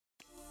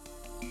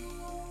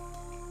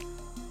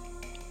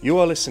You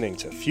are listening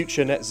to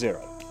Future Net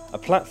Zero, a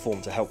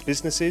platform to help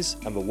businesses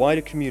and the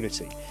wider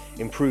community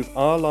improve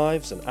our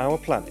lives and our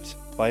planet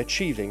by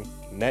achieving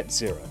net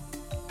zero.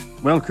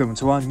 Welcome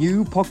to our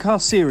new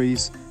podcast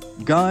series,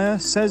 Gaia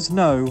Says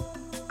No,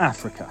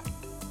 Africa,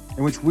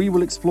 in which we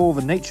will explore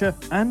the nature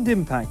and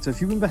impact of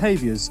human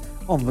behaviours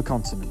on the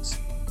continent.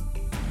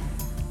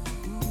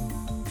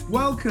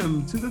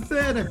 Welcome to the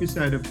third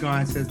episode of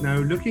Gaia Says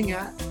No, looking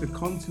at the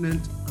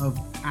continent of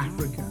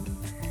Africa.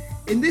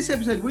 In this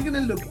episode, we're going to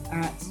look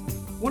at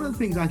one of the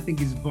things I think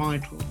is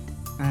vital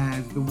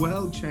as the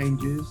world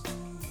changes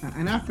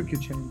and Africa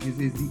changes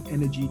is the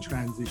energy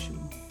transition,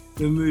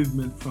 the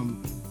movement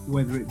from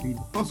whether it be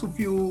fossil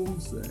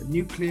fuels,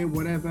 nuclear,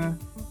 whatever,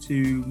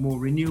 to more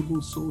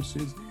renewable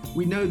sources.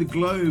 We know the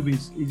globe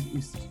is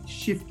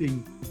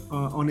shifting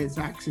on its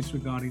axis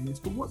regarding this,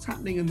 but what's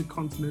happening in the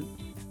continent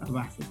of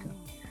Africa?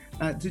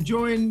 To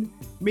join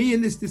me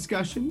in this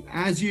discussion,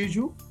 as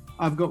usual,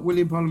 I've got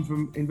William Pollen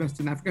from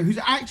Invest in Africa, who's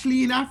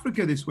actually in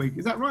Africa this week.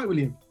 Is that right,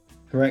 William?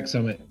 Correct,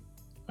 Summit.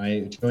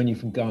 I join you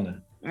from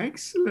Ghana.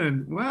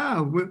 Excellent.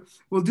 Wow.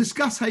 We'll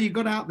discuss how you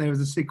got out there as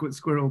a secret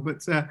squirrel,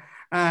 but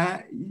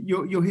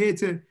you're here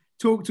to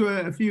talk to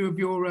a few of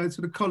your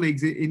sort of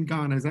colleagues in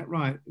Ghana. Is that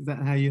right? Is that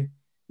how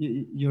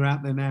you're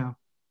out there now?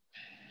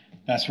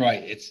 That's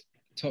right. It's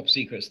top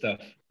secret stuff.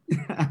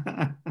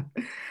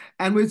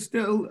 And we're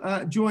still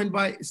joined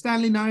by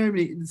Stanley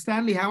Naomi.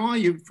 Stanley, how are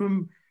you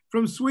from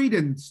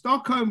Sweden?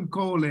 Stockholm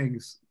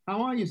callings.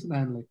 How are you,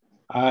 Stanley?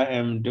 I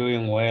am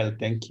doing well,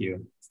 thank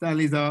you.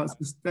 Stanley's our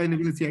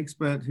sustainability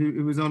expert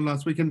who was on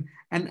last week. And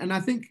I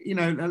think,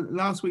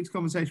 last week's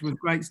conversation was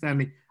great,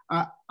 Stanley.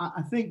 I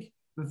think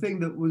the thing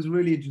that was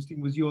really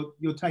interesting was your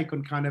take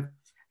on kind of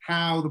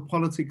how the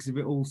politics of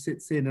it all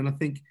sits in. And I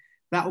think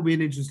that will be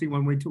an interesting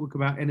one when we talk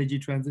about energy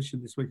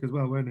transition this week as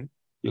well, won't it?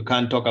 You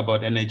can't talk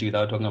about energy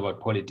without talking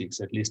about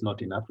politics, at least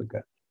not in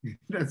Africa.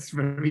 That's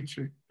very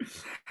true.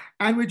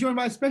 And we're joined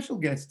by a special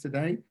guest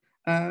today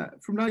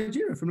from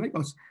Nigeria, from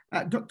Lagos,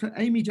 Dr.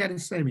 Amy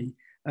Jadesemi,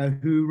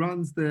 who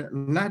runs the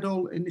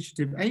LADOL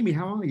initiative. Amy,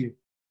 how are you?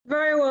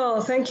 Very well.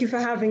 Thank you for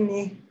having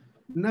me.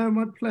 No,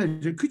 my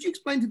pleasure. Could you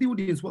explain to the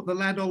audience what the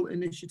LADOL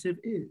initiative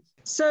is?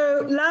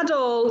 So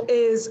LADOL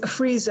is a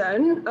free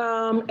zone,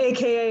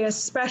 aka a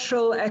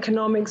special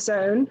economic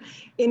zone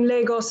in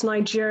Lagos,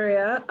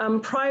 Nigeria,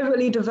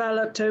 privately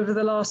developed over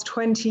the last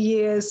 20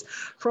 years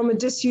from a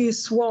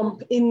disused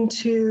swamp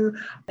into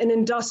an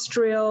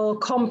industrial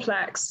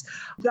complex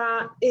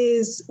that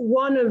is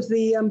one of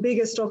the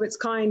biggest of its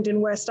kind in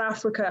West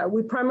Africa.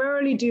 We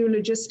primarily do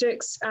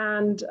logistics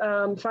and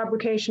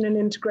fabrication and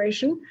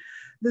integration.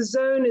 The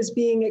zone is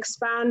being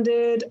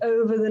expanded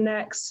over the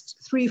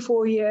next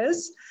 3-4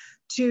 years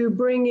to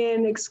bring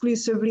in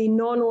exclusively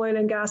non-oil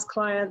and gas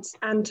clients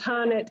and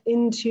turn it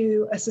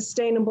into a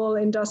sustainable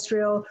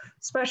industrial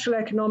special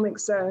economic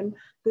zone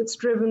that's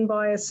driven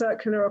by a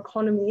circular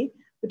economy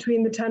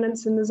between the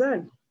tenants in the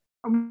zone.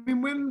 I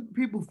mean, when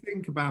people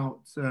think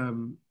about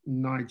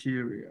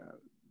Nigeria,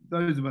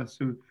 those of us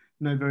who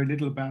know very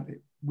little about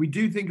it, we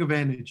do think of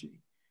energy.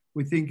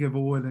 We think of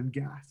oil and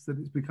gas, that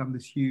it's become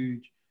this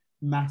huge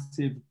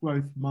massive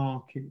growth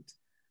market.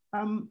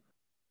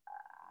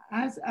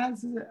 As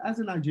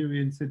a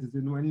Nigerian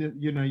citizen, when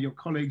your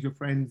colleagues, your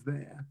friends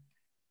there,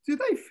 do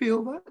they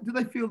feel that? Do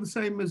they feel the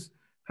same as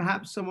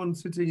perhaps someone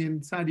sitting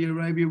in Saudi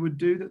Arabia would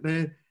do, that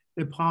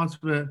they're part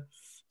of a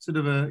sort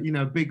of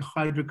a big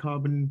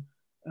hydrocarbon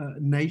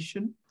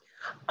nation?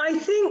 I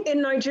think in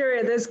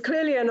Nigeria, there's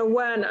clearly an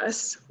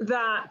awareness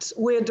that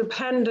we're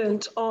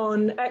dependent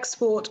on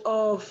export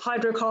of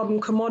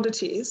hydrocarbon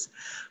commodities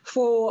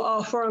for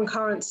our foreign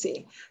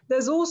currency.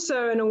 There's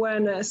also an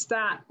awareness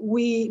that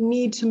we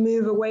need to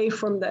move away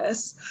from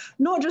this,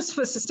 not just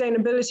for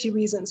sustainability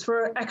reasons,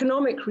 for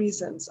economic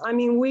reasons. I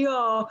mean, we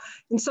are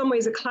in some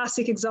ways a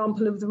classic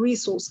example of the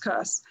resource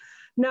curse.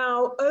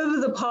 Now,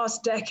 over the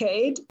past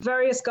decade,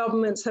 various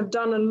governments have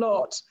done a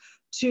lot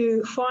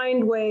to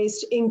find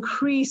ways to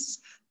increase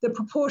the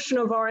proportion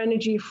of our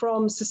energy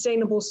from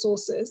sustainable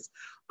sources.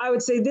 I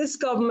would say this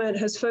government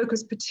has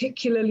focused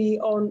particularly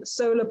on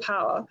solar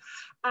power,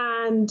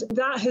 and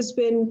that has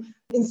been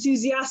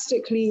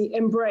enthusiastically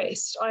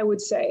embraced, I would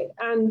say.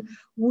 And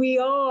we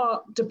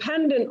are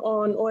dependent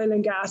on oil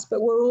and gas, but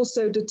we're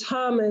also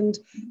determined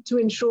to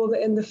ensure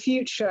that in the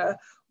future,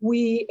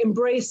 we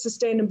embrace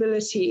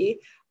sustainability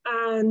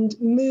and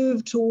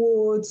move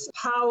towards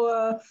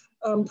power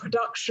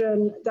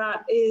production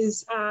that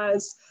is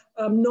as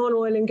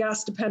non-oil and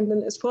gas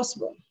dependent as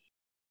possible.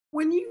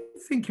 When you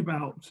think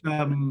about,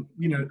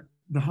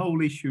 the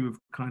whole issue of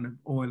kind of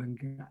oil and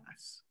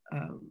gas,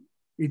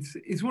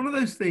 it's one of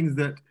those things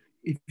that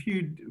if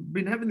you'd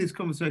been having this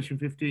conversation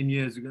 15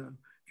 years ago,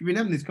 if you'd been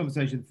having this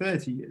conversation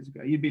 30 years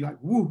ago, you'd be like,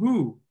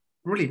 woohoo,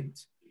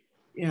 brilliant.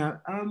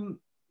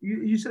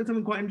 You said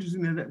something quite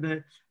interesting there,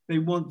 that they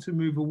want to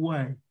move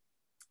away.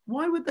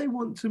 Why would they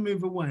want to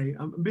move away?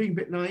 I'm being a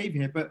bit naive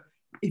here, but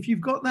if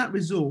you've got that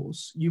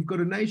resource, you've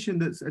got a nation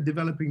that's a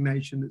developing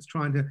nation that's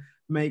trying to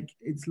make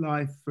its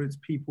life for its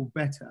people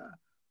better.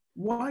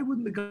 why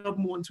wouldn't the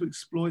government want to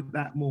exploit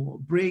that more,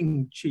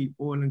 bring cheap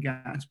oil and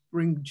gas,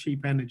 bring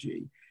cheap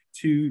energy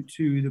to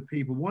the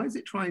people? Why is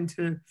it trying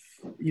to,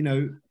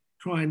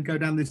 try and go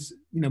down this,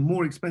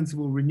 more expensive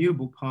or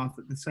renewable path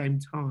at the same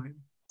time?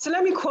 So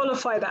let me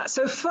qualify that.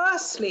 So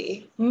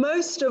firstly,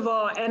 most of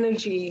our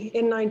energy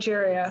in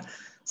Nigeria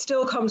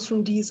still comes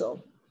from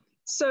diesel.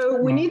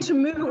 So we need to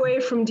move away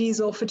from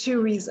diesel for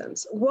two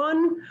reasons.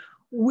 One,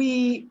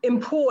 we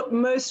import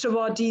most of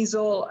our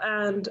diesel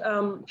and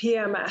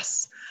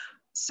PMS.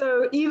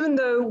 So even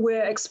though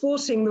we're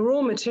exporting the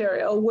raw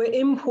material, we're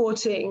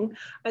importing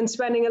and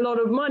spending a lot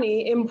of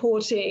money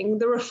importing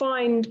the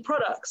refined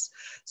products.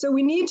 So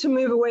we need to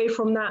move away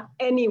from that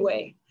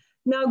anyway.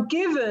 Now,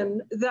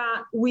 given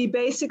that we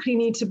basically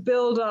need to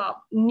build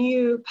up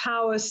new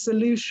power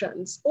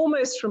solutions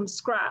almost from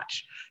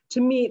scratch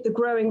to meet the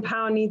growing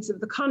power needs of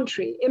the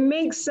country, it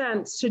makes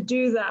sense to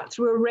do that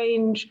through a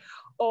range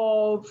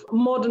of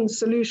modern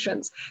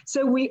solutions.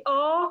 So we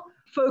are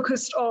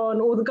focused on,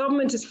 or the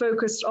government is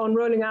focused on,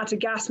 rolling out a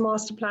gas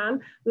master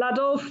plan.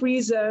 Ladol Free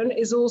Zone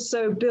is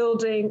also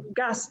building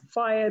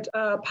gas-fired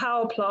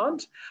power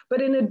plant.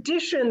 But in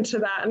addition to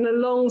that, and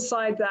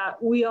alongside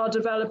that, we are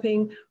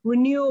developing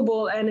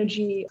renewable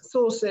energy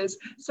sources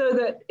so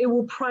that it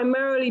will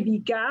primarily be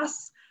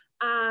gas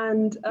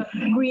and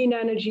green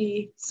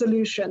energy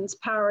solutions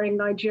powering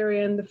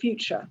Nigeria in the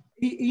future.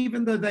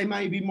 Even though they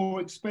may be more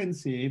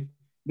expensive,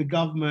 the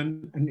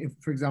government, and if,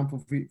 for example,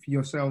 for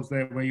yourselves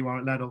there where you are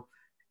at Ladol,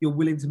 you're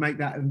willing to make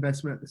that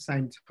investment at the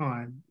same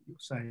time, you're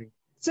saying?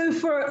 So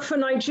for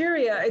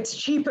Nigeria, it's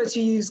cheaper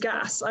to use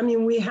gas. I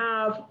mean,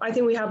 I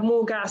think we have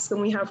more gas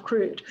than we have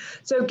crude.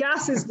 So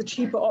gas is the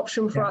cheaper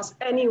option for us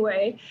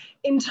anyway.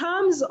 In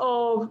terms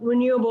of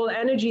renewable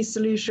energy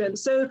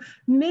solutions, so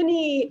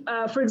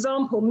for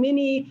example,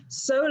 mini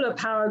solar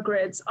power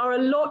grids are a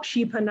lot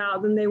cheaper now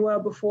than they were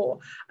before.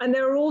 And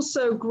there are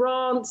also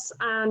grants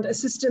and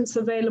assistance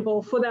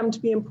available for them to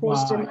be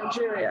enforced in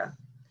Nigeria.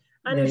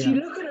 And if you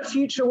look at a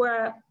future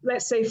where,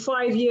 let's say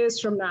 5 years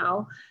from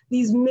now,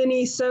 these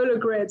mini solar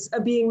grids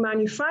are being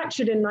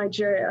manufactured in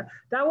Nigeria,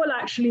 that will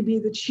actually be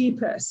the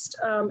cheapest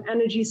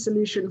energy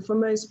solution for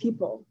most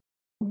people.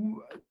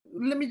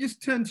 Let me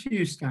just turn to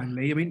you,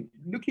 Stanley. I mean,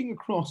 looking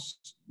across,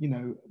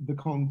 the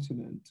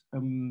continent,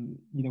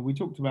 we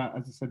talked about,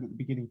 as I said at the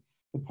beginning,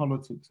 the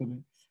politics of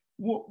it.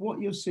 What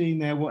you're seeing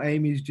there, what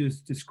Amy's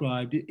just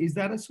described, is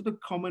that a sort of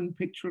common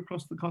picture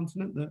across the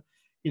continent that,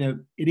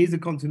 it is a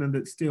continent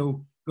that's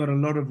still got a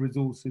lot of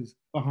resources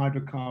for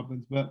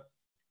hydrocarbons, but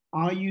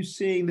are you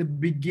seeing the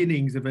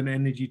beginnings of an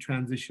energy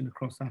transition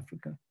across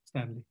Africa,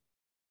 Stanley?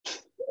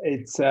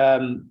 It's,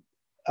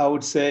 I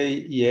would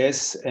say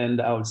yes, and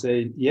I would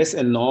say yes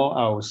and no,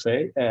 I would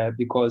say,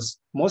 because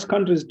most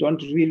countries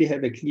don't really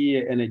have a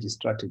clear energy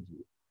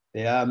strategy.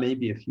 There are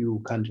maybe a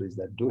few countries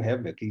that do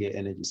have a clear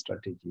energy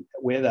strategy,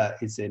 whether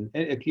it's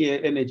a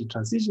clear energy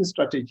transition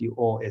strategy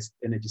or an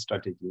energy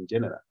strategy in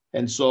general.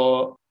 And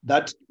so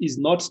that is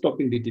not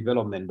stopping the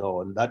development,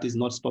 though. That is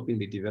not stopping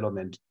the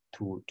development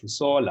to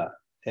solar.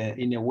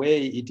 In a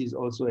way, it is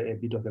also a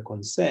bit of a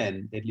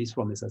concern, at least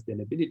from a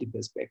sustainability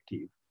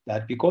perspective,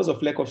 that because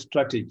of lack of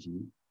strategy,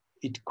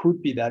 it could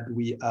be that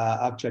we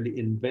are actually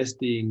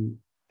investing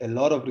a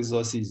lot of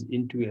resources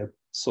into a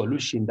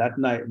solution that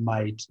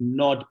might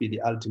not be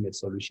the ultimate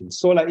solution.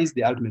 Solar is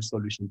the ultimate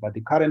solution, but the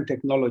current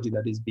technology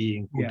that is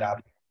being put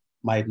up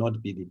might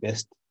not be the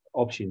best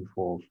option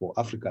for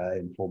Africa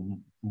and for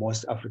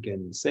most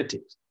African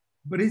settings.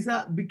 But is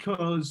that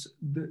because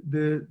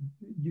there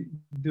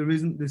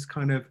isn't this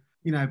kind of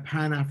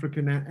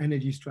Pan-African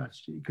energy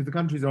strategy? Because the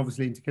countries are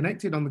obviously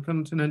interconnected on the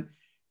continent.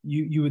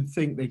 You would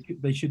think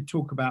they should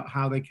talk about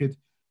how they could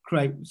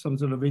create some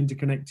sort of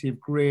interconnected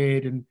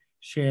grid and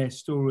share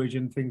storage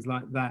and things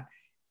like that.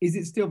 Is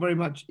it still very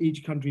much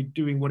each country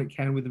doing what it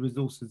can with the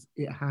resources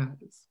it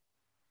has?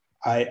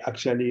 I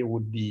actually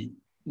would be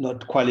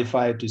not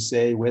qualified to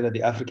say whether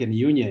the African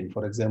Union,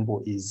 for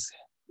example, is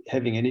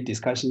having any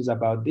discussions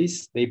about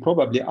this. They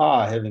probably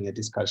are having a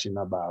discussion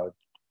about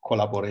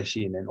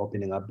collaboration and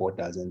opening up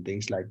borders and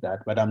things like that,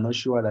 but I'm not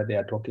sure that they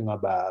are talking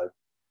about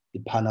the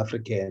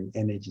Pan-African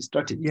energy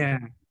strategy.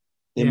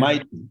 They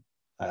might be,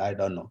 I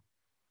don't know.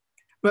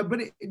 But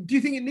do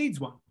you think it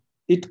needs one?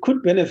 It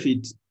could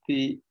benefit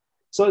the...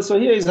 So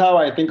here is how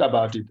I think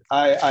about it.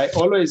 I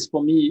always,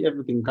 for me,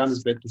 everything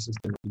comes back to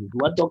sustainability.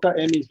 What Dr.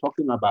 Amy is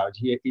talking about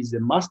here is a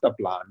master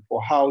plan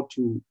for how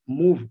to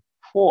move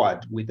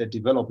forward with the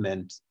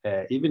development,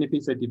 even if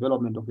it's a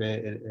development of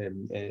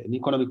an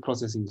economic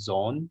processing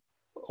zone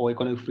or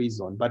economic free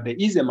zone, but there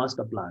is a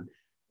master plan.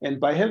 And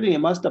by having a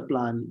master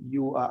plan,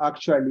 you are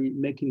actually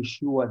making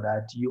sure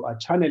that you are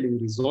channeling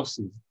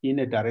resources in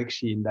a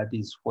direction that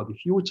is for the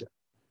future.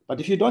 But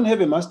if you don't have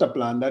a master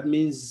plan, that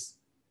means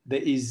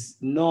there is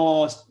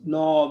no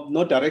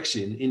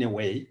direction in a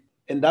way.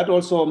 And that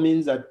also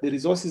means that the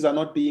resources are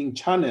not being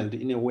channeled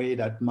in a way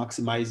that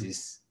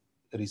maximizes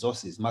the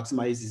resources,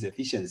 maximizes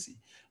efficiency,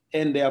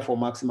 and therefore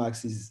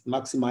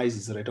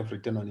maximizes rate of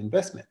return on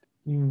investment.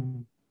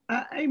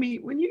 Amy,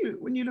 when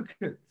you look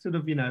at sort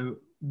of,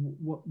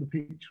 what the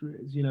picture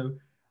is,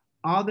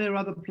 Are there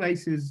other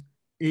places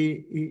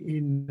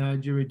in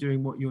Nigeria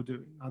doing what you're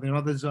doing? Are there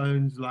other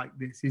zones like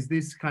this? Is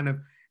this kind of,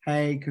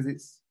 hey, because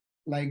it's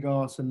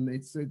Lagos and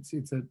it's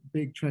a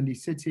big trendy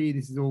city,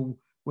 this is all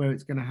where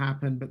it's going to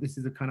happen, but this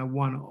is a kind of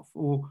one-off?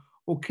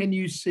 Or can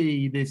you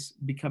see this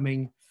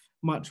becoming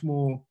much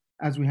more,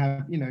 as we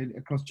have,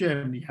 across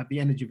Germany, you have the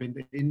energy of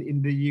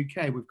in the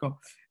UK, we've got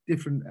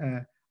different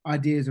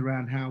ideas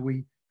around how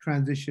we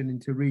transition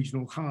into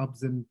regional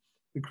hubs and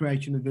the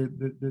creation of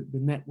the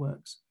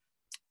networks.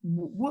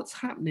 What's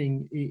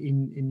happening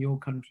in your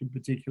country in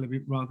particular,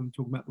 rather than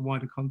talking about the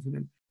wider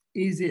continent?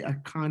 Is it a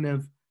kind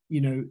of,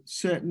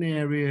 certain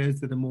areas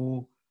that are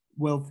more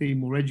wealthy,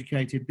 more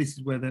educated, this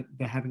is where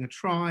they're having a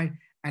try,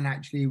 and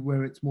actually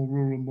where it's more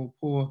rural and more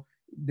poor,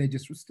 they're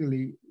just still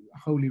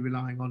wholly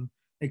relying on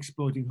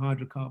exploiting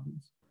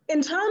hydrocarbons?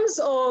 In terms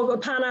of a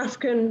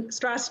Pan-African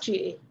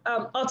strategy,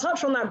 I'll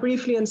touch on that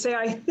briefly and say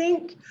I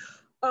think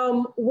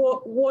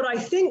what I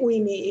think we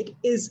need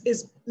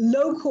is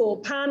local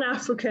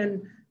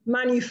Pan-African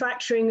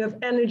manufacturing of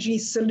energy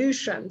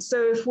solutions.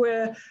 So if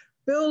we're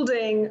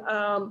building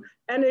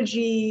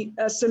energy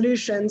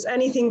solutions,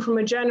 anything from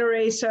a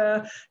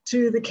generator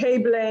to the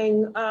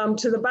cabling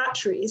to the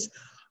batteries,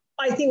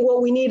 I think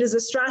what we need is a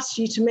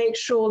strategy to make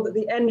sure that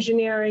the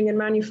engineering and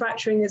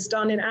manufacturing is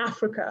done in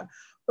Africa.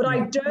 But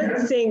I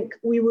don't think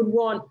we would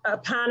want a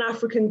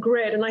Pan-African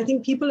grid. And I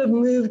think people have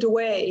moved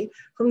away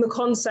from the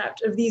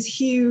concept of these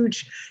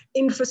huge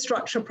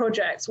infrastructure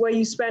projects where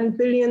you spend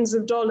billions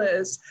of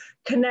dollars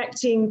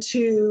connecting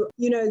to,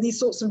 these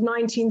sorts of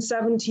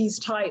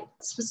 1970s type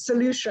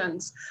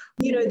solutions.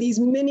 These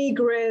mini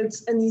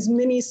grids and these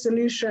mini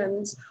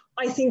solutions,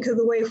 I think, are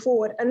the way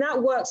forward. And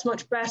that works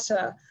much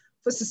better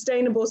for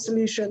sustainable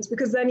solutions,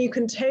 because then you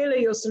can tailor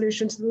your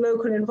solution to the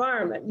local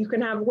environment. You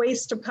can have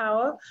waste to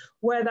power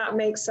where that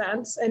makes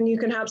sense, and you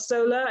can have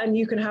solar and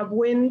you can have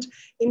wind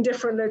in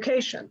different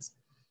locations.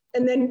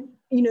 And then,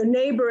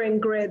 neighboring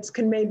grids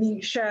can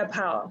maybe share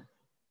power.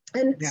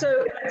 And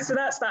so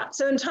that's that.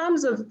 So in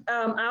terms of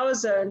our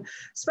zone,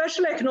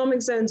 special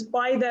economic zones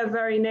by their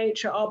very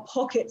nature are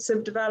pockets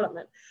of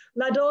development.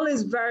 Ladol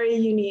is very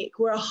unique.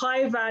 We're a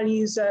high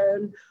value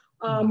zone.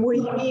 We're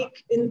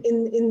unique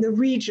in the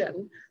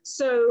region.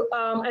 So,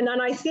 and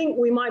I think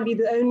we might be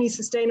the only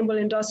sustainable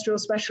industrial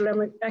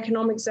special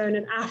economic zone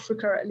in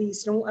Africa, at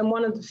least, and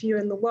one of the few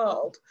in the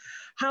world.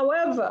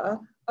 However,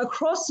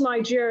 across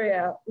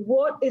Nigeria,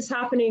 what is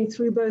happening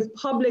through both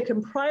public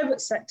and private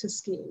sector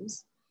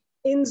schemes,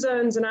 in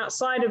zones and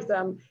outside of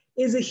them,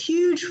 is a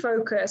huge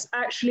focus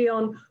actually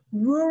on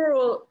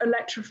rural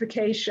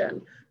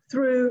electrification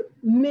through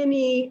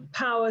mini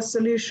power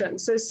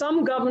solutions. So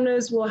some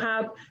governors will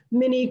have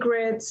mini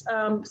grids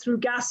through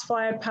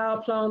gas-fired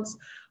power plants.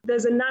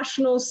 There's a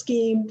national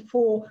scheme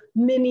for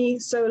mini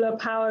solar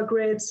power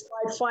grids,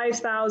 like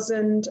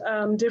 5,000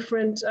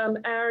 different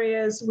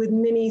areas with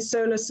mini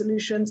solar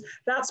solutions.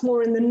 That's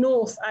more in the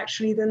north,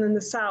 actually, than in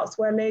the south,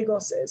 where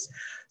Lagos is.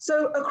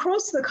 So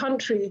across the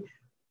country,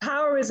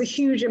 power is a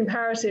huge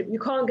imperative. You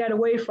can't get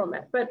away from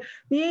it. But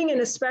being in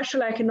a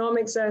special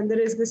economic zone that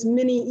is this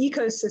mini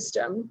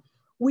ecosystem,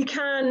 we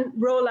can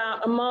roll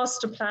out a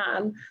master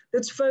plan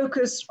that's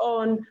focused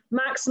on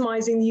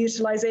maximizing the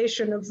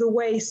utilization of the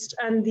waste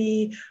and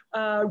the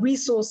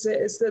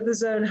resources that the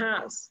zone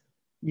has.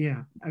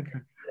 Yeah, okay.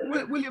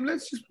 William,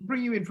 let's just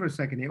bring you in for a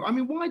second here. I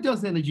mean, why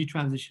does energy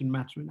transition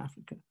matter in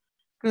Africa?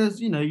 Because,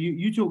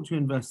 you talk to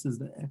investors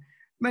there.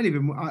 Many of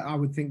them, I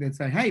would think they'd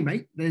say, hey,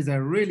 mate, there's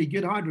a really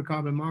good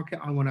hydrocarbon market.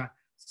 I want a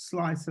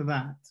slice of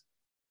that.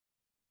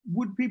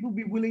 Would people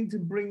be willing to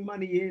bring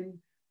money in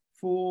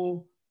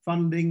for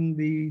funding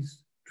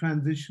these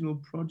transitional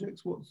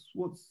projects?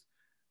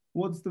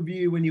 What's the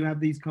view when you have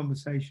these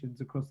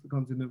conversations across the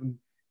continent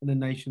and the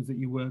nations that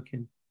you work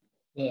in?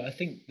 Well, I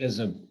think there's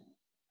a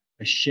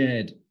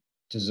shared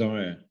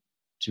desire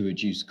to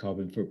reduce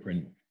carbon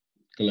footprint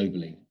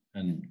globally,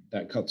 and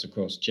that cuts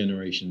across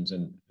generations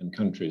and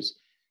countries.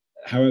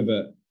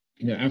 However,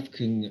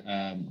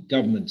 African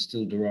governments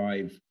still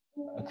derive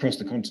across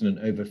the continent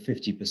over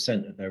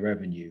 50% of their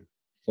revenue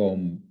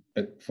from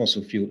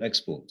fossil fuel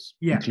exports,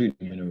 including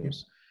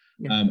minerals.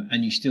 Yeah.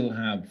 And you still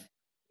have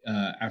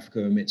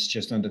Africa emits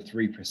just under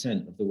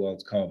 3% of the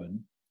world's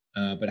carbon,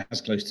 but it has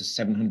close to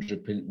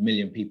 700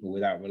 million people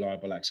without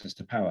reliable access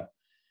to power.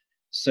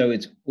 So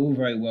it's all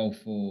very well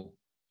for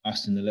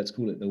us in let's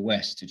call it the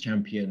West, to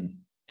champion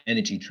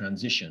energy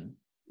transition,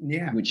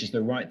 which is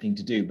the right thing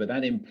to do, but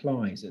that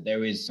implies that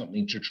there is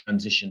something to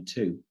transition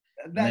to.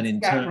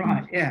 That's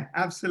right. Yeah,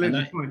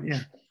 absolutely.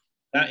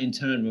 That in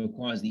turn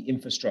requires the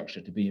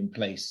infrastructure to be in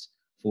place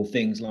for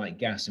things like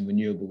gas and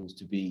renewables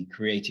to be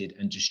created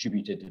and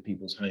distributed to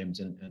people's homes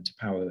and to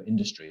power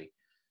industry.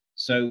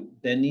 So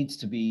there needs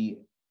to be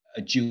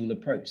a dual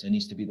approach. There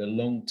needs to be the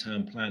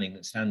long-term planning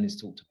that Stanley's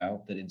talked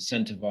about that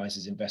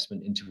incentivizes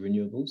investment into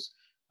renewables,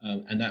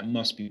 and that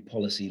must be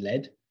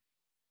policy-led.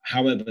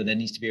 However, there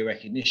needs to be a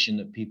recognition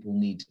that people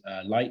need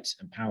light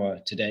and power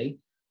today,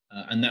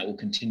 and that will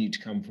continue to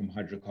come from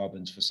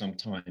hydrocarbons for some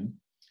time.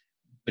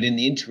 But in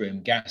the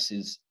interim, gas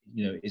is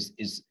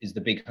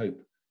the big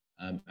hope.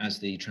 as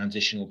the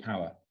transitional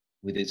power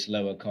with its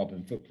lower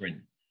carbon footprint.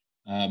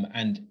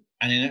 And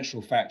in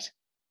actual fact,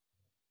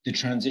 the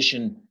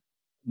transition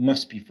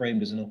must be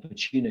framed as an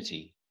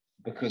opportunity,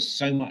 because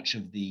so much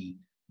of the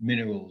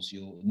minerals,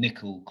 your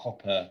nickel,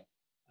 copper,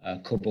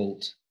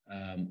 cobalt,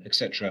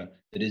 etc.,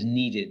 that is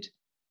needed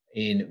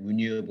in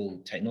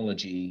renewable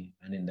technology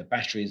and in the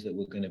batteries that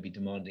we're going to be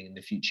demanding in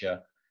the future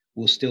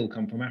will still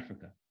come from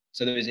Africa.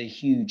 So there is a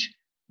huge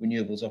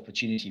renewables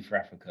opportunity for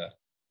Africa,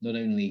 not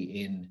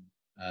only in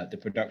the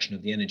production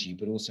of the energy,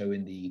 but also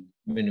in the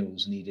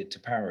minerals needed to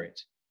power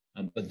it.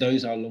 But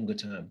those are longer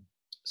term.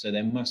 So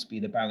there must be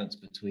the balance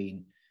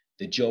between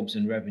the jobs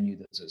and revenue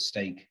that's at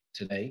stake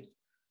today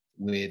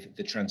with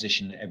the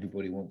transition that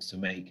everybody wants to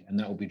make. And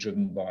that will be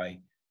driven by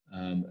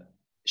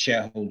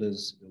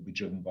shareholders, it will be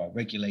driven by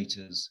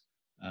regulators,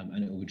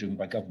 and it will be driven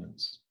by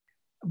governments.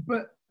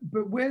 But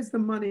where's the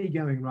money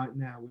going right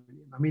now,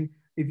 William? I mean,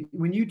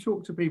 when you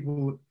talk to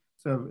people,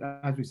 so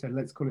as we said,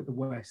 let's call it the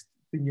West,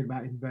 thinking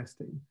about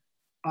investing,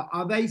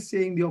 are they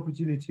seeing the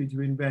opportunity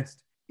to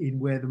invest in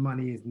where the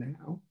money is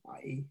now,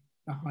 i.e.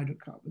 the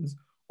hydrocarbons,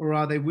 or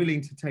are they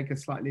willing to take a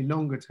slightly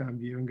longer term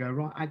view and go,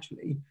 right,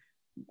 actually,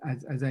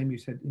 as Amy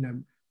said,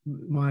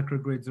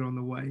 microgrids are on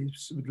the way,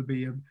 so it'll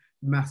be a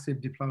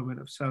massive deployment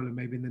of solar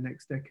maybe in the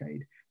next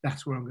decade.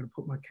 That's where I'm going to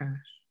put my cash.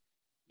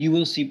 You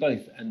will see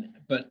both,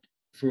 but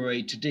for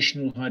a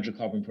traditional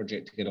hydrocarbon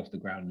project to get off the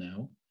ground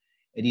now,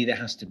 it either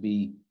has to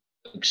be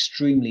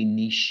extremely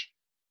niche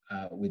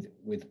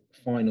with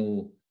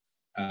final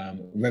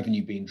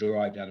revenue being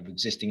derived out of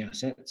existing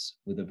assets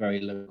with a very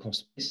low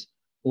cost base,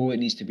 or it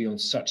needs to be on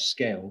such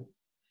scale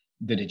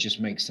that it just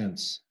makes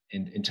sense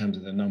in terms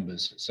of the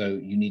numbers. So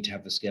you need to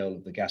have the scale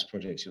of the gas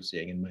projects you're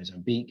seeing in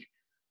Mozambique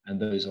and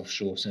those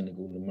offshore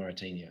Senegal and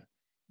Mauritania.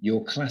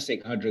 Your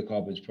classic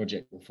hydrocarbons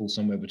project will fall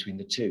somewhere between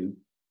the two,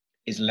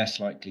 is less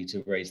likely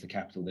to raise the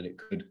capital that it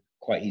could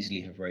quite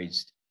easily have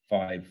raised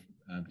 5,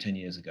 10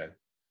 years ago.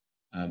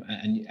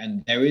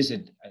 And there is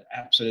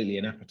absolutely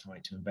an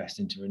appetite to invest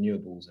into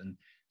renewables, and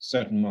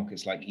certain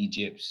markets like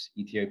Egypt,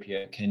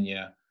 Ethiopia,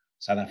 Kenya,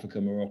 South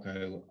Africa,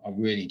 Morocco are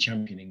really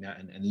championing that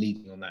and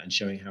leading on that and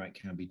showing how it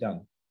can be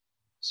done.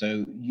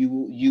 So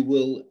you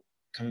will,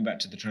 coming back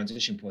to the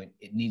transition point,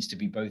 it needs to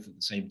be both at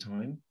the same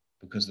time,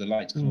 because the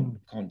lights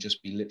can't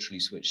just be literally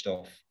switched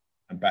off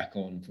and back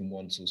on from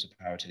one source of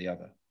power to the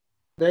other.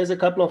 There's a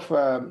couple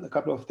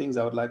of things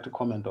I would like to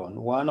comment on.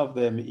 One of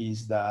them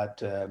is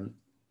that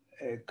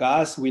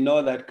gas. We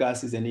know that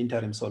gas is an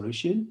interim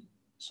solution,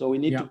 so we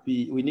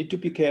need to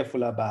be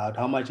careful about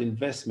how much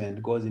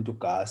investment goes into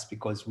gas,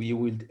 because we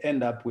will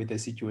end up with a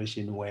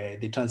situation where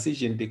the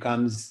transition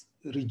becomes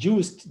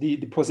reduced. The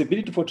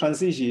possibility for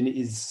transition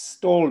is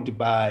stalled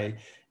by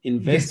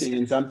investing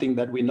in something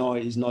that we know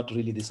is not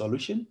really the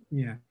solution.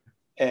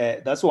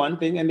 That's one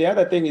thing. And the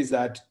other thing is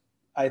that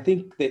I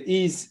think there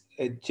is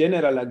a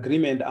general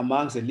agreement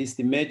amongst at least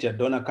the major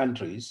donor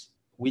countries,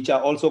 which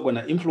are also going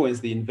to influence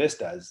the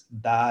investors,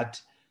 that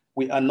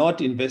we are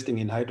not investing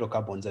in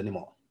hydrocarbons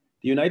anymore.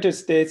 The United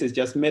States has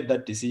just made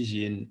that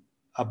decision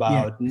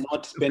about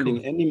not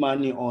spending any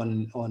money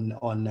on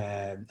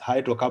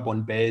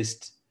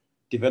hydrocarbon-based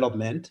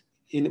development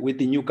with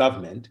the new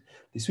government.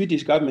 The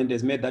Swedish government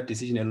has made that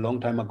decision a long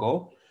time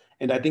ago.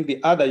 And I think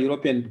the other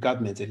European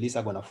governments at least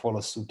are going to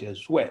follow suit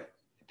as well,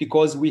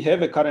 because we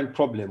have a current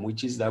problem,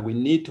 which is that we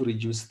need to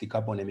reduce the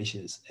carbon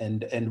emissions.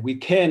 And we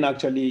can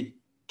actually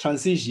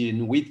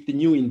transition with the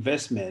new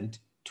investment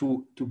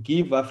to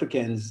give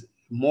Africans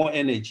more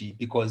energy,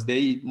 because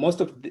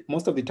most of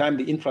the time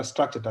the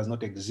infrastructure does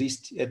not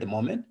exist at the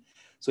moment.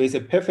 So it's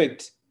a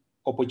perfect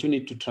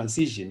opportunity to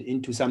transition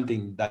into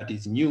something that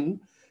is new,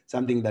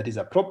 something that is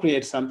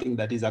appropriate, something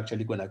that is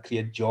actually going to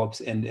create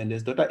jobs. And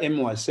as Dr. M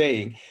was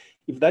saying,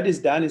 if that is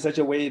done in such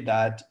a way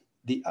that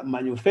the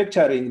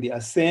manufacturing, the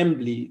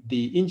assembly,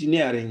 the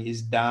engineering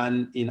is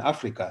done in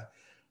Africa,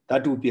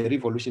 that would be a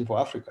revolution for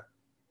Africa.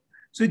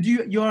 So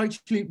you're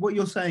actually, what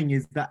you're saying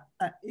is that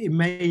it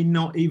may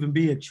not even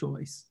be a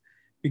choice,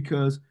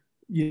 because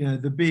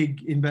the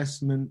big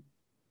investment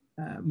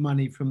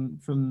money from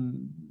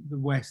the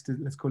West,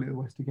 let's call it the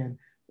West again,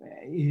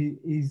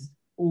 is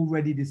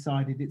already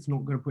decided it's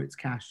not going to put its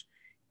cash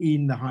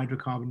in the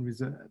hydrocarbon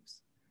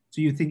reserves.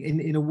 So you think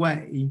in a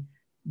way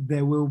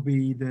there will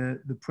be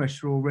the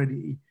pressure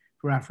already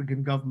for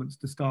African governments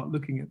to start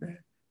looking at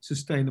their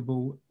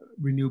sustainable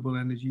renewable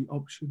energy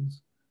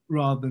options,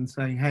 rather than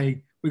saying,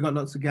 hey, we got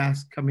lots of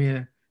gas, come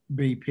here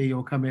BP,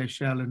 or come here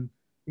Shell, and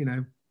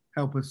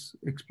help us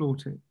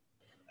exploit it.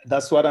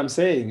 That's what I'm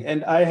saying.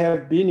 And I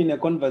have been in a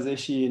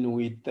conversation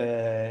with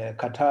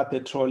Qatar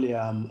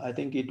Petroleum, I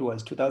think it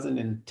was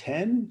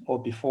 2010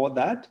 or before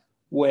that,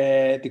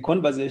 where the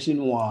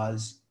conversation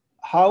was,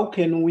 how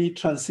can we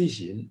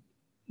transition,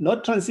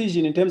 not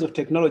transition in terms of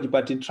technology,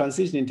 but in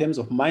transition in terms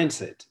of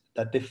mindset,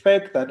 that the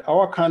fact that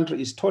our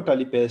country is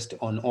totally based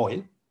on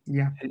oil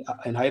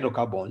and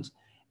hydrocarbons,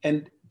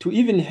 and to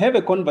even have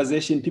a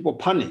conversation, people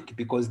panic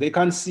because they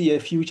can't see a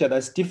future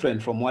that's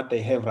different from what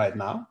they have right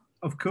now.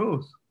 Of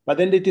course. But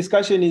then the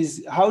discussion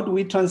is, how do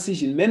we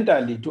transition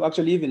mentally to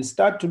actually even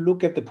start to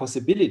look at the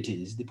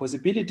possibilities, the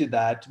possibility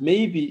that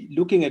maybe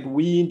looking at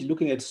wind,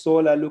 looking at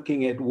solar,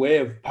 looking at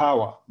wave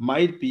power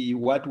might be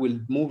what will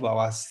move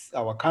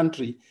our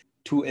country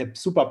to a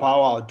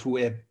superpower,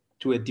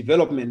 to a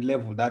development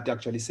level that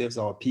actually serves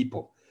our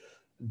people,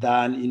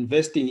 than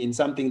investing in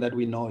something that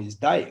we know is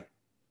dying.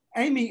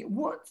 Amy,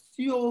 what's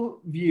your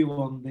view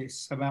on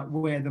this about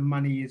where the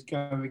money is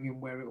going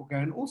and where it will go?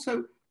 And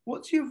also,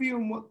 what's your view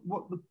on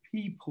what the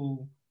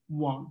people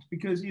want?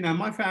 Because, you know,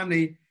 my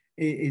family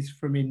is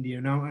from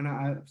India now, and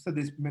I've said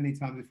this many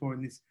times before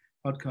in this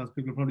podcast.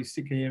 People are probably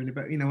sick of hearing it,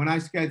 but, you know, when I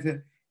used to go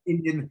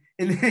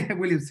to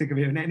William's sick of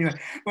hearing it anyway.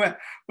 But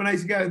when I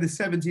used to go in the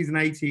 70s and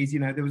 80s, you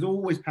know, there was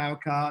always power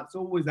cuts,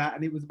 always that,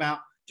 and it was about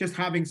just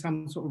having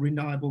some sort of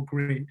reliable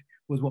grid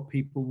was what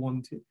people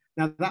wanted.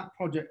 Now that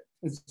project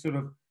has sort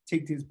of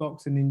ticked its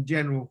box, and in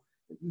general,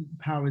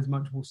 power is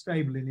much more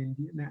stable in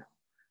India now.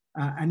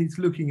 And it's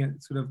looking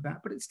at sort of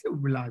that, but it still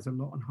relies a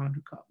lot on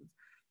hydrocarbons.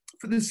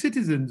 For the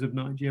citizens of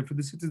Nigeria, for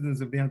the citizens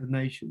of the other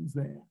nations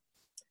there,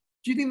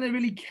 do you think they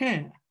really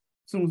care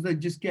as long as they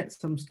just get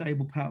some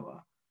stable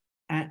power?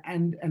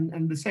 And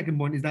the second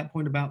point is that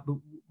point about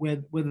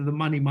whether the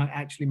money might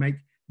actually make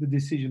the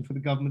decision for the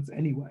governments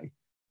anyway.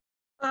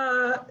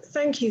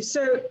 Thank you.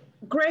 So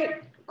great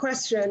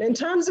question. In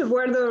terms of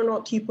whether or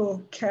not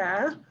people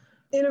care,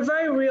 in a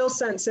very real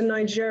sense in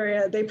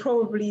Nigeria, they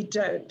probably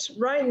don't.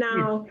 Right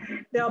now,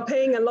 they are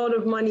paying a lot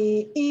of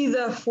money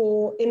either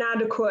for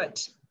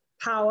inadequate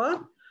power,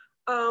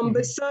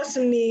 but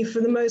certainly for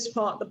the most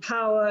part, the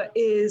power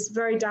is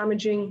very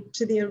damaging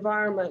to the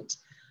environment,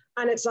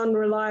 and it's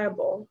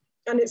unreliable,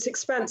 and it's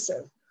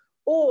expensive,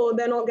 or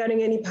they're not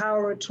getting any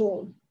power at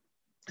all.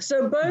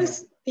 So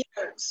both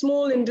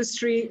small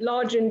industry,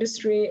 large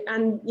industry,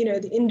 and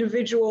the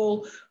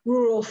individual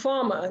rural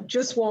farmer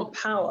just want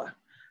power.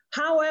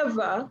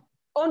 However,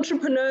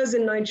 entrepreneurs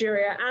in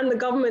Nigeria and the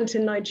government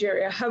in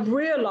Nigeria have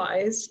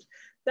realized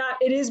that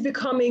it is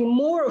becoming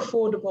more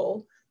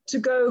affordable to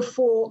go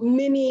for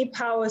mini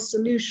power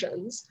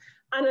solutions.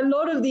 And a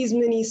lot of these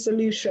mini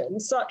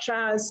solutions, such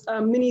as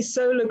mini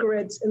solar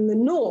grids in the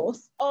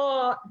north,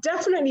 are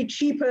definitely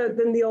cheaper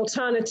than the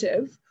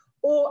alternative,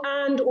 or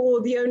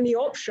the only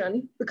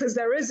option, because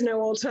there is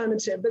no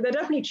alternative, but they're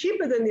definitely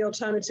cheaper than the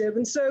alternative.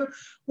 And so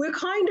we're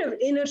kind of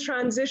in a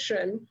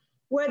transition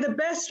where the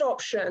best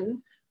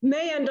option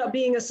may end up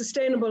being a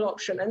sustainable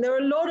option. And there are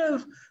a lot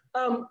of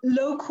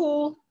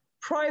local,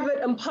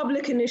 private and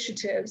public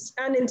initiatives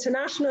and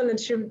international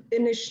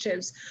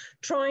initiatives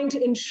trying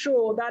to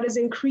ensure that is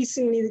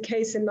increasingly the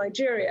case in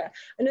Nigeria.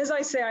 And as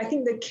I say, I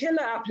think the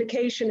killer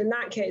application in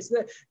that case,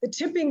 the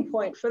tipping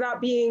point for that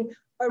being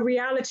a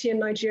reality in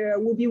Nigeria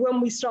will be when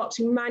we start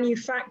to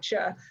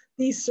manufacture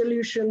these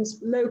solutions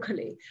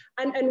locally.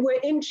 And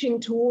we're inching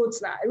towards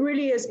that. It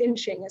really is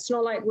inching. It's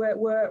not like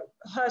we're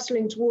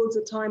hurtling towards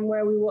a time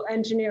where we will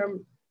engineer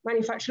and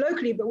manufacture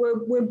locally, but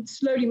we're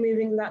slowly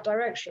moving in that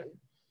direction.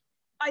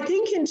 I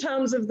think in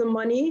terms of the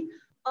money,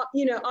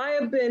 I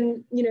have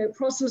been,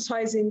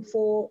 proselytizing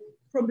for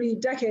probably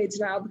decades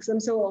now because I'm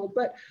so old,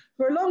 but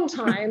for a long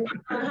time,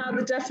 how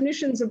the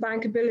definitions of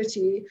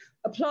bankability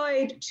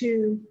applied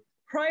to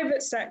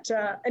private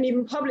sector and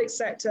even public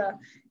sector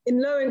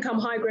in low-income,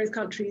 high-growth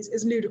countries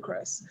is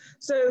ludicrous.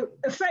 So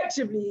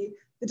effectively,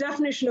 the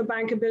definition of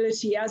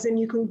bankability, as in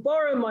you can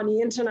borrow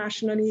money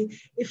internationally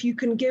if you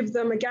can give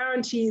them a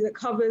guarantee that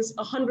covers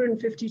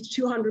 150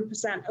 to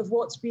 200% of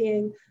what's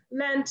being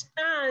lent,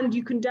 and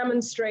you can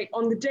demonstrate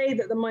on the day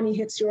that the money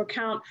hits your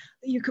account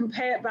that you can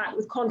pay it back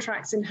with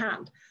contracts in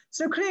hand.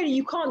 So clearly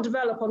you can't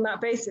develop on that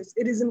basis.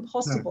 It is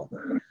impossible.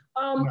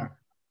 No.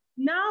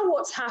 Now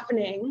what's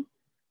happening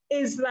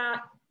is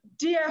that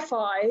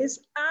DFIs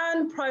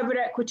and private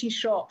equity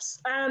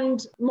shops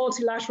and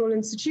multilateral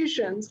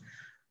institutions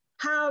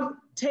have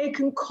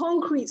taken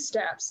concrete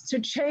steps to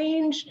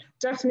change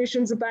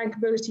definitions of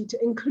bankability to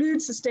include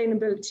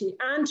sustainability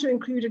and to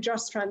include a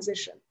just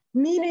transition,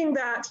 meaning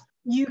that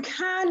you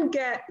can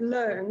get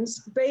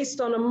loans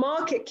based on a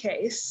market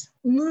case,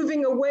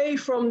 moving away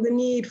from the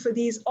need for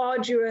these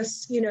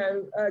arduous,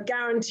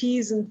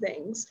 guarantees and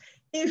things,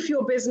 if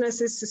your business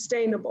is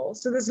sustainable.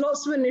 So there's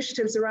lots of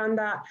initiatives around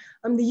that.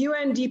 The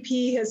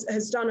UNDP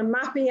has done a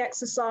mapping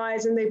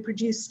exercise, and they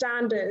produce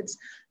standards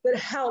that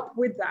help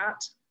with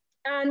that.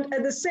 And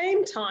at the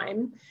same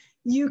time,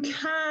 you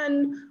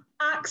can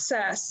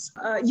access,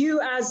 you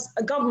as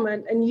a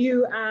government and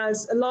you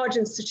as a large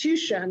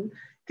institution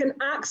can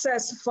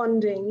access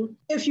funding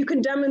if you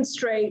can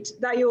demonstrate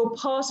that you're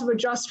part of a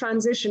just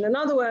transition. In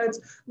other words,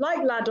 like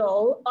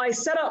Ladol, I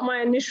set up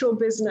my initial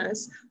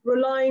business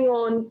relying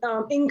on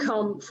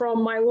income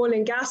from my oil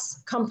and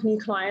gas company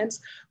clients,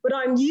 but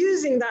I'm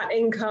using that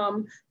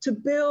income to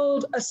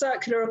build a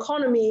circular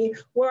economy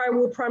where I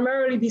will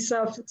primarily be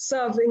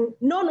serving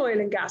non-oil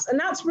and gas. And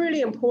that's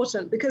really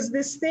important, because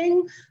this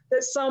thing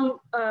that some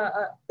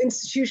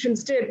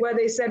institutions did where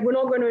they said, we're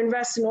not going to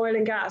invest in oil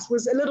and gas,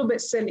 was a little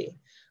bit silly.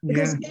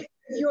 Because if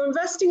you're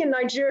investing in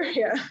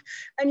Nigeria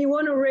and you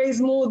want to raise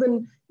more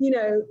than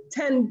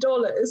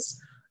 $10,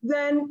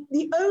 then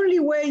the only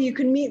way you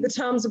can meet the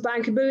terms of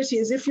bankability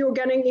is if you're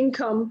getting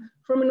income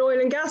from an oil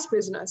and gas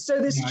business. So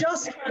this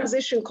just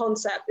transition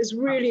concept is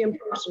really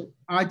important.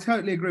 I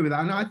totally agree with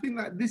that. And I think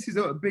that this is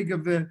a big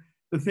of the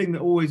thing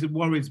that always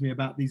worries me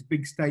about these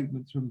big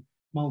statements from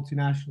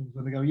multinationals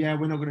when they go, yeah,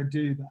 we're not going to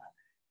do that.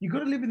 You've got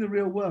to live in the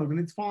real world, and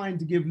it's fine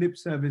to give lip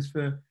service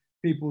for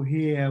people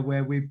here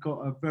where we've got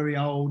a very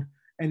old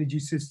energy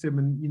system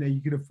and, you know,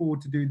 you can afford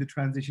to do the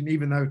transition,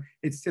 even though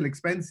it's still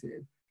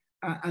expensive.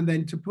 And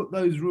then to put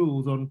those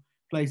rules on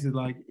places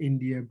like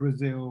India,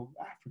 Brazil,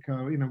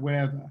 Africa, you know,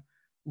 wherever,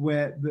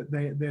 where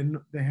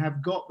they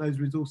have got those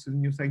resources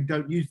and you're saying,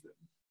 don't use them,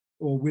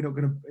 or we're not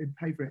going to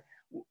pay for it.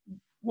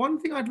 One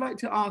thing I'd like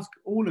to ask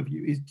all of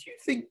you is, do you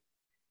think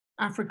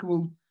Africa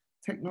will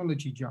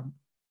technology jump?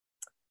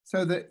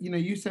 So that, you know,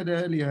 you said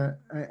earlier,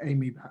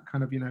 Amy, about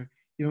kind of, you know,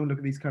 you don't look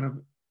at these kind of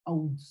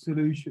old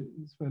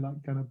solutions for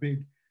like kind of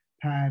big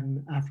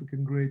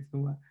pan-African grids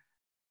and all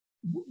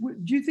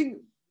that. Do you think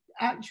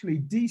actually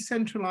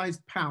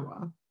decentralized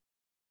power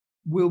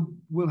will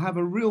have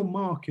a real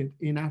market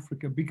in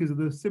Africa because of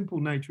the simple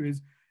nature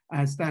is,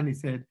 as Stanley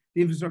said,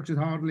 the infrastructure is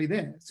hardly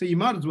there. So you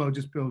might as well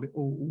just build it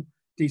all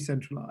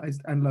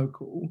decentralized and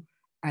local,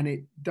 and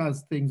it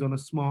does things on a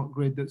smart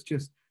grid that's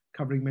just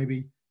covering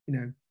maybe, you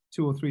know,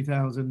 2,000 or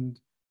 3,000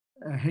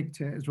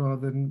 hectares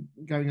rather than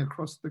going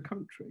across the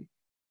country.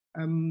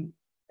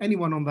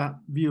 Anyone on that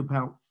view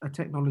about a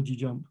technology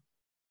jump?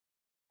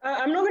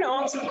 I'm not going to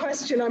answer the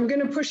question. I'm going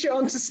to push it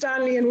on to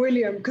Stanley and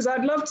William, because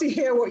I'd love to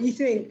hear what you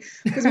think.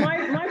 Because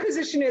my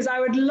position is I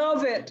would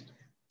love it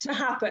to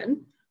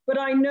happen, but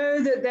I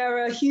know that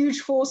there are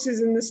huge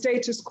forces in the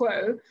status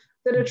quo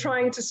that are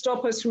trying to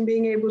stop us from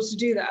being able to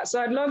do that.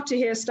 So I'd love to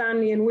hear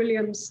Stanley and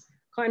William's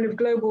kind of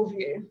global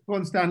view. Go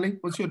on, Stanley,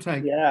 what's your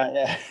take?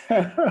 Yeah.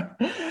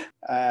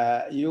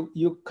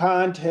 You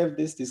can't have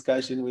this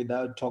discussion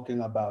without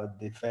talking about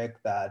the fact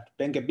that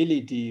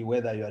bankability,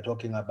 whether you are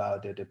talking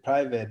about at a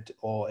private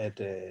or at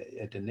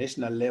a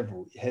national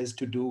level, has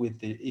to do with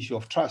the issue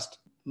of trust.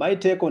 My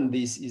take on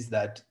this is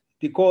that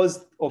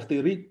because of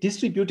the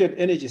distributed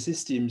energy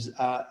systems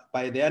are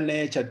by their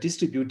nature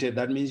distributed,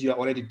 that means you are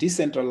already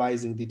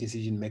decentralizing the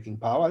decision-making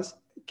powers.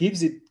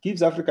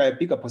 Gives Africa a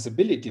bigger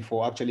possibility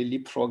for actually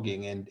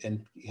leapfrogging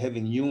and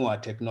having newer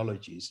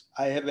technologies.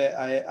 I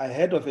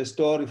heard of a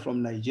story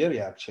from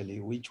Nigeria actually,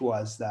 which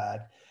was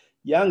that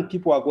young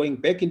people are going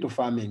back into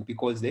farming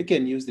because they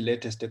can use the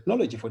latest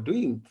technology for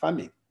doing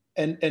farming.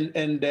 And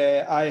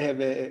I have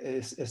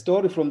a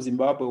story from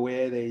Zimbabwe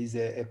where there is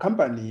a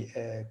company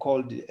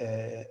called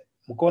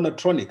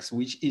Mukonotronics,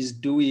 which is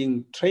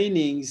doing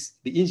trainings,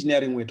 the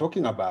engineering we're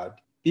talking about,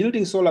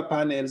 building solar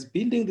panels,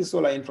 building the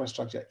solar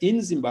infrastructure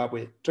in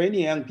Zimbabwe,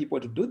 training young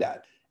people to do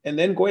that, and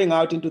then going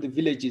out into the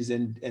villages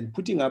and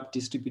putting up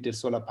distributed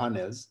solar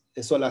panels,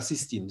 solar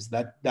systems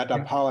that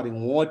are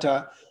powering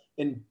water,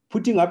 and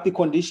putting up the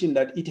condition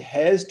that it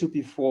has to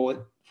be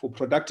for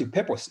productive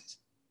purposes,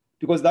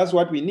 because that's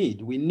what we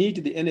need. We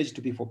need the energy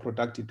to be for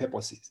productive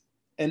purposes.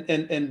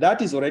 And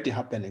that is already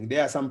happening.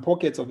 There are some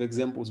pockets of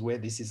examples where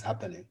this is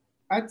happening.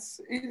 That's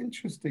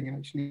interesting,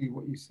 actually,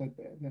 what you said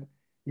there, that,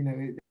 you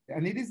know,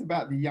 and it is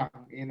about the young,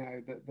 you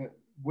know, that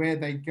where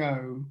they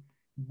go,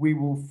 we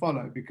will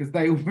follow, because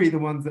they will be the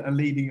ones that are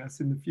leading us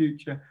in the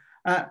future.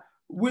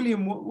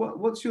 William,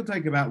 what's your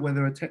take about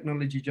whether a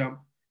technology jump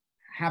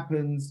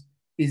happens,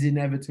 is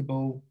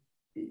inevitable,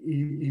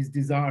 is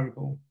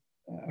desirable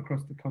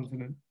across the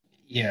continent?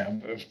 Yeah,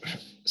 I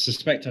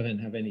suspect I don't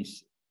have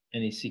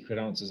any secret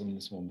answers on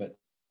this one, but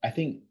I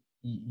think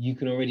you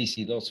can already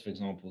see lots of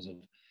examples of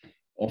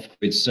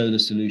off-grid solar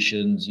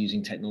solutions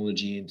using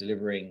technology and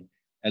delivering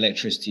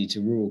electricity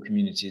to rural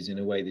communities in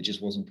a way that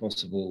just wasn't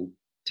possible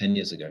 10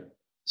 years ago.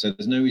 So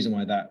there's no reason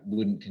why that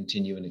wouldn't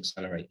continue and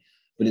accelerate,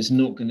 but it's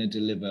not going to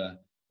deliver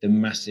the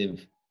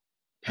massive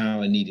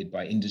power needed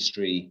by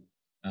industry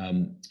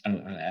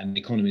and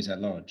economies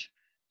at large.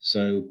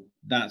 So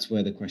that's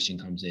where the question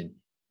comes in.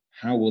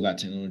 How will that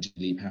technology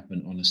leap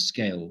happen on a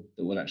scale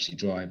that will actually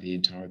drive the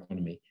entire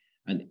economy?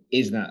 And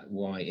is that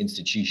why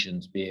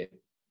institutions, be it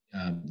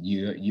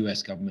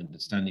US government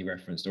that Stanley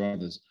referenced or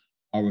others,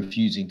 are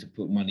refusing to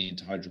put money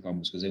into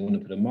hydrocarbons because they want to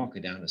put a marker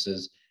down that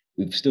says,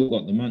 we've still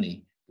got the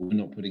money, but we're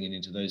not putting it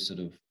into those sort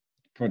of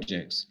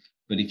projects.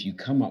 But if you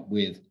come up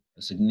with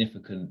a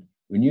significant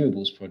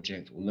renewables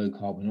project or low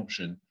carbon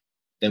option,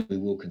 then we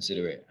will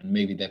consider it. And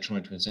maybe they're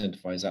trying to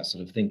incentivize that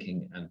sort of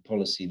thinking and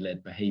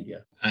policy-led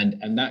behavior.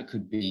 And that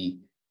could be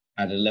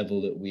at a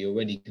level that we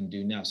already can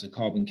do now. So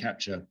carbon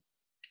capture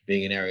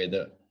being an area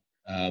that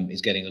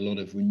is getting a lot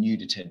of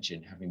renewed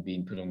attention, having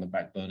been put on the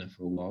back burner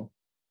for a while,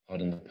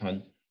 pardon the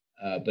pun.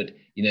 But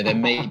you know, there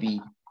may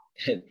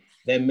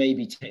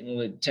be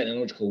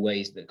technological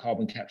ways that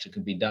carbon capture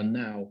can be done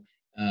now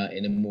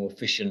in a more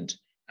efficient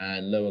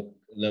and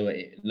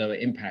lower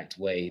impact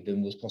way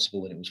than was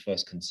possible when it was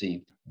first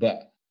conceived.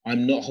 But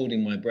I'm not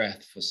holding my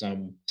breath for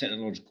some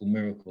technological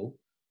miracle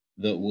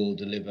that will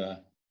deliver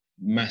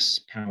mass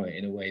power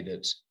in a way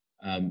that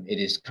it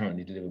is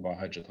currently delivered by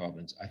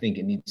hydrocarbons. I think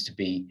it needs to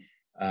be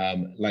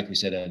Like we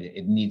said earlier,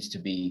 it needs to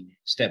be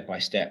step by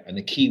step. And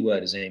the key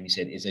word, as Amy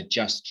said, is a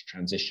just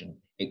transition.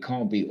 It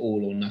can't be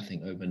all or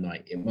nothing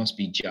overnight. It must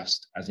be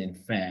just, as in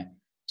fair,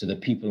 to the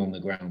people on the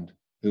ground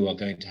who are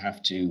going to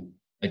have to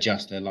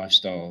adjust their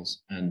lifestyles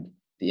and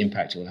the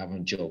impact it will have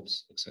on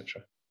jobs,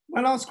 etc.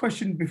 My last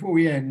question before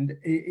we end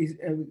is,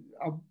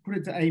 I'll put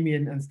it to Amy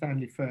and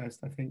Stanley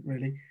first, I think,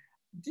 really.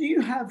 Do you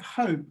have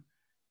hope,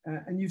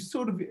 and you've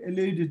sort of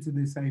alluded to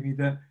this, Amy,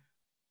 that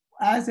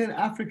as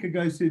Africa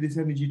goes through this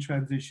energy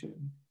transition,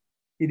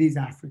 it is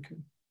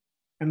African.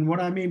 And what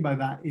I mean by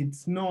that,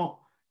 it's not,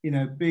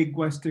 big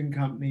Western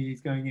companies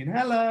going in,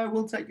 hello,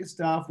 we'll take your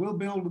stuff, we'll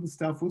build all the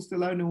stuff, we'll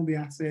still own all the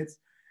assets,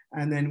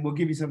 and then we'll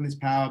give you some of this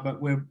power,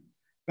 but we're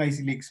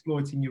basically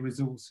exploiting your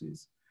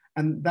resources.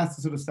 And that's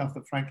the sort of stuff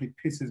that frankly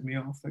pisses me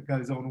off that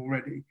goes on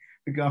already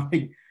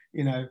regarding,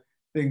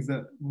 things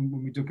that when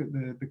we look at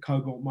the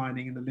cobalt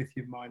mining and the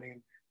lithium mining,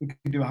 and we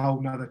can do a whole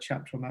nother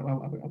chapter on that.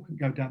 Well, I won't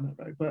go down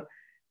that road, but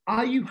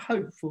are you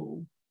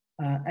hopeful,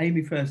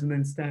 Amy first and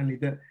then Stanley,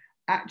 that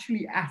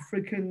actually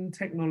African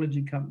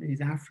technology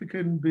companies,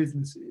 African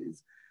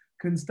businesses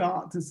can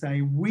start to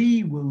say,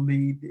 we will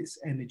lead this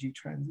energy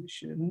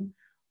transition,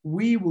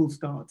 we will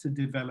start to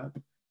develop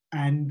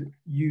and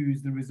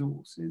use the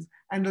resources,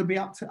 and it'll be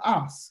up to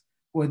us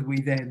whether we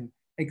then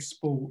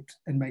export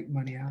and make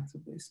money out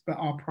of this. But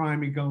our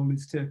primary goal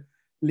is to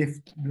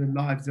lift the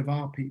lives of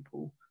our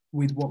people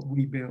with what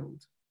we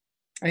build.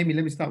 Amy,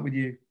 let me start with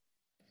you.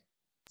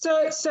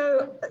 So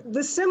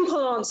the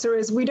simple answer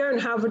is we don't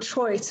have a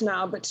choice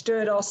now but to do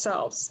it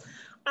ourselves.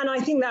 And I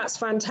think that's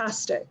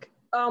fantastic.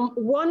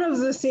 One of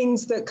the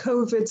things that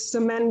COVID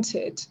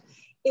cemented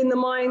in the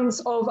minds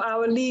of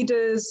our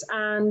leaders,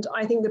 and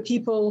I think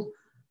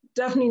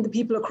definitely the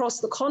people across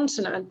the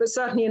continent, but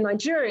certainly in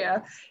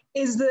Nigeria,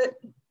 is that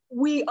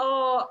we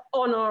are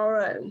on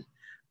our own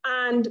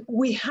and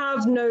we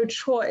have no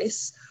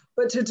choice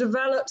but to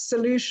develop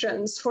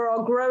solutions for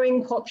our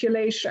growing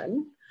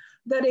population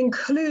that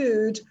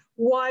include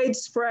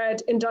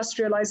widespread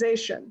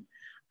industrialization.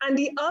 And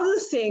the other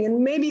thing,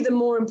 and maybe the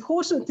more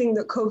important thing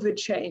that COVID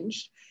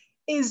changed,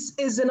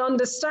 is an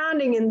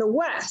understanding in the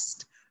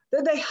West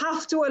that they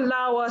have to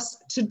allow us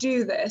to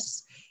do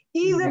this,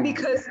 either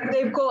because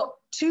they've got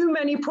too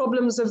many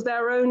problems of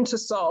their own to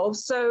solve.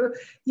 So,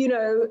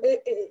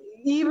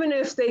 even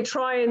if they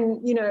try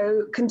and,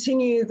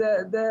 continue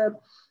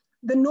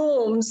the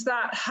norms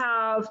that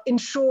have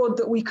ensured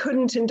that we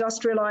couldn't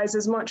industrialize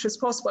as much as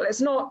possible. It's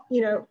not,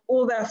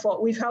 all their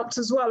fault. We've helped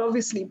as well,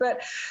 obviously.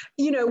 But,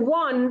 they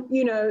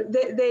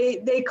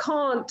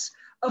can't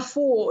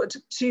afford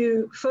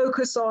to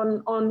focus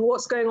on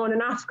what's going on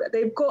in Africa.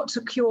 They've got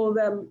to cure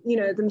them,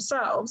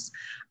 themselves.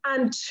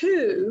 And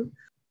two,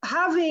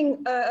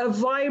 having a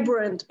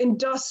vibrant,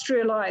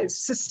 industrialized,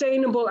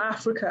 sustainable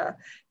Africa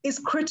is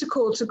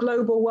critical to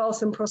global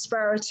wealth and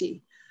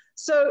prosperity.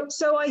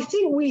 So I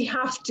think we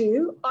have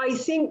to. I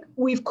think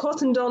we've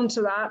cottoned on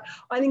to that.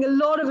 I think a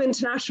lot of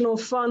international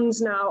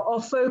funds now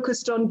are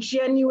focused on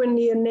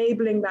genuinely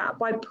enabling that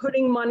by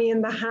putting money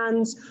in the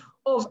hands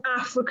of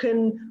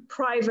African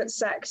private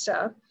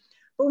sector.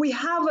 But we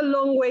have a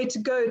long way to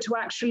go to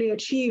actually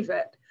achieve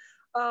it.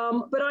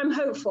 But I'm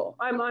hopeful.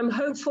 I'm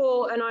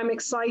hopeful, and I'm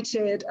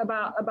excited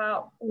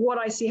about what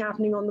I see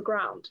happening on the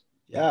ground.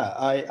 Yeah,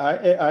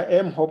 I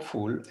am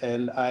hopeful,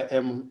 and I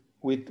am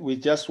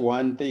with just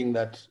one thing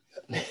that,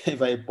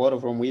 if I borrow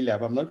from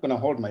William, I'm not going to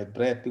hold my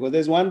breath, because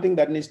there's one thing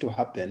that needs to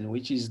happen,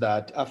 which is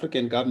that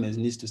African governments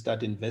needs to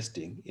start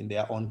investing in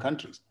their own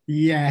countries.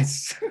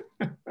 Yes.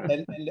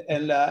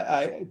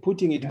 and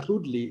putting it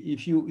crudely,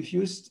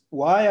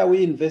 why are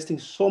we investing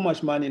so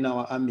much money in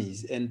our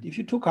armies? And if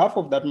you took half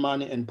of that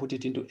money and put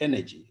it into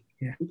energy,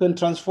 you can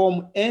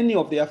transform any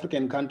of the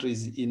African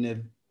countries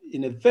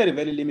in a very,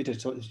 very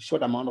limited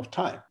short amount of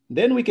time.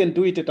 Then we can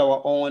do it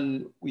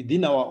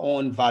within our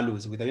own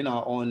values, within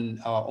our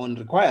own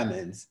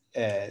requirements.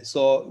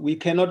 So we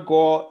cannot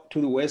go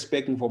to the West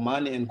begging for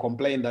money and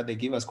complain that they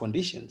give us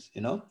conditions.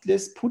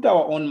 Let's put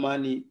our own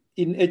money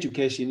in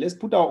education. Let's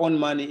put our own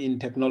money in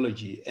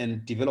technology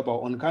and develop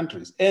our own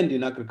countries, and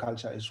in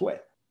agriculture as well.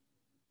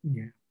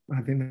 Yeah,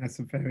 I think that's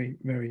a very,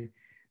 very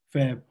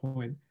fair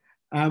point.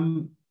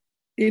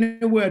 In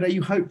a word, are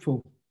you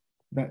hopeful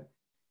that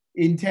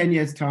in 10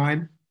 years'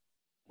 time,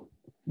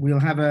 we'll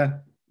have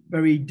a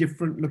very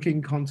different looking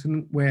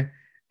continent where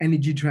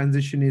energy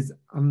transition is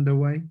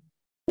underway?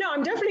 No,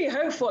 I'm definitely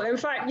hopeful. In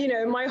fact,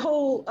 my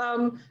whole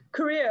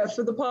career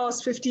for the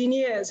past 15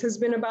 years has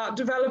been about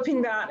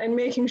developing that and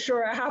making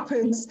sure it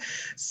happens.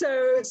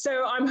 So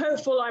I'm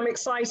hopeful, I'm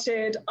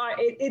excited.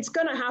 It's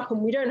going to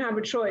happen. We don't have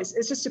a choice.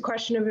 It's just a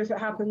question of if it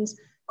happens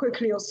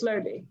quickly or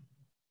slowly.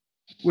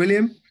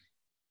 William?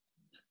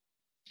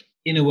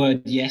 In a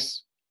word,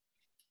 yes.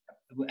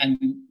 And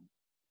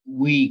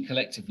we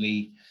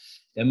collectively,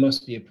 there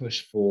must be a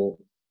push for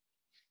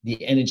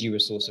the energy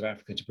resource of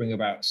Africa to bring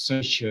about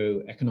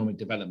socio-economic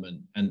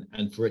development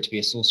and for it to be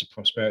a source of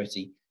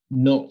prosperity,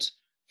 not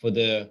for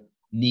the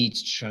need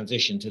to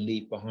transition to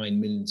leave behind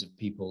millions of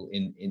people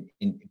in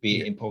be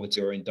it in poverty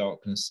or in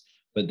darkness.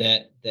 But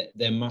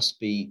there must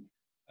be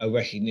a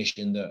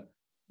recognition that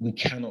we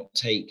cannot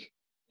take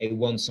a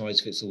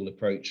one-size-fits-all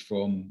approach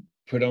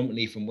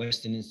predominantly from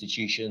Western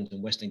institutions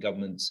and Western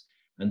governments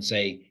and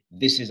say,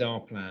 this is our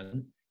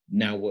plan,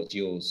 now what's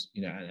yours?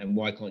 And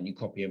why can't you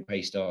copy and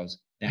paste ours?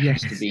 There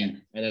has to be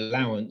an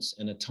allowance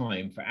and a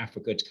time for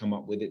Africa to come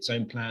up with its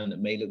own plan that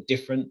may look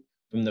different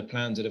from the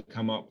plans that have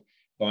come up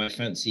by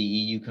fancy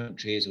EU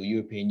countries or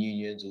European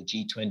unions or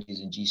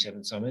G20s and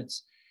G7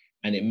 summits.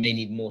 And it may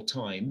need more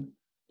time,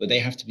 but they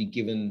have to be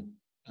given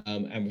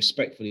and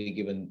respectfully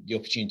given the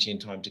opportunity and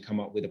time to come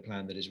up with a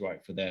plan that is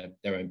right for their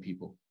own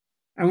people.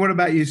 And what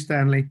about you,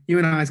 Stanley? You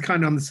and I is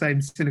kind of on the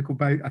same cynical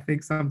boat, I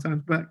think,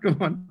 sometimes, but go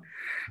on.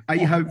 Are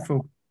you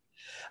hopeful?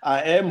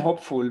 I am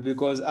hopeful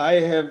because I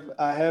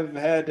have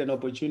had an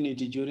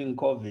opportunity during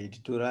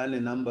COVID to run a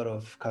number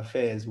of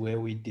cafes where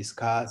we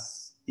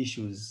discuss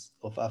issues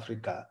of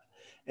Africa.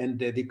 And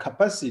the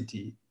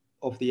capacity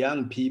of the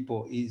young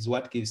people is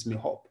what gives me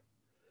hope.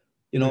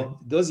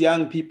 Those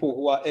young people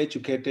who are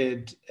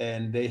educated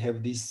and they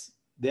have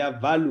their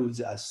values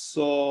are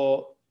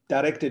so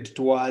directed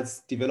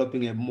towards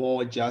developing a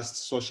more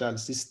just social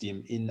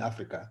system in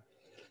Africa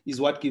is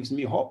what gives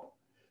me hope.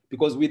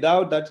 Because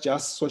without that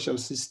just social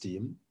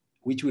system,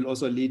 which will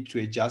also lead to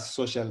a just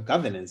social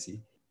governance,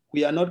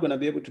 we are not going to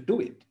be able to do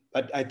it.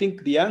 But I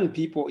think the young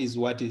people is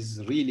what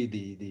is really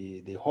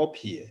the hope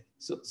here.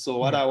 So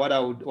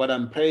what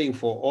I'm praying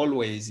for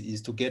always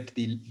is to get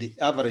the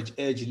average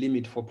age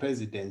limit for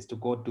presidents to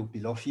go to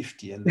below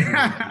 50, and then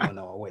we'll be on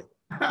our way.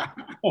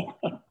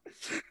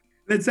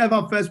 Let's have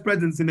our first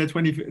presidents in their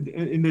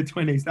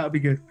 20s. That would be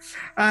good.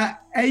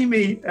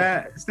 Amy,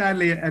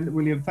 Stanley, and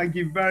William, thank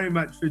you very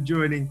much for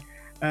joining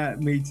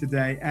me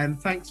today,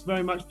 and thanks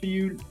very much for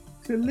you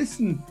to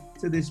listen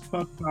to this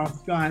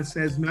podcast, Gaia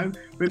Says No.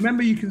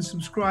 Remember, you can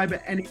subscribe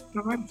at any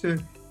time to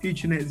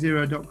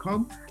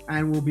futurenetzero.com,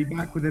 and we'll be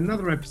back with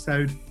another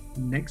episode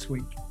next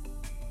week.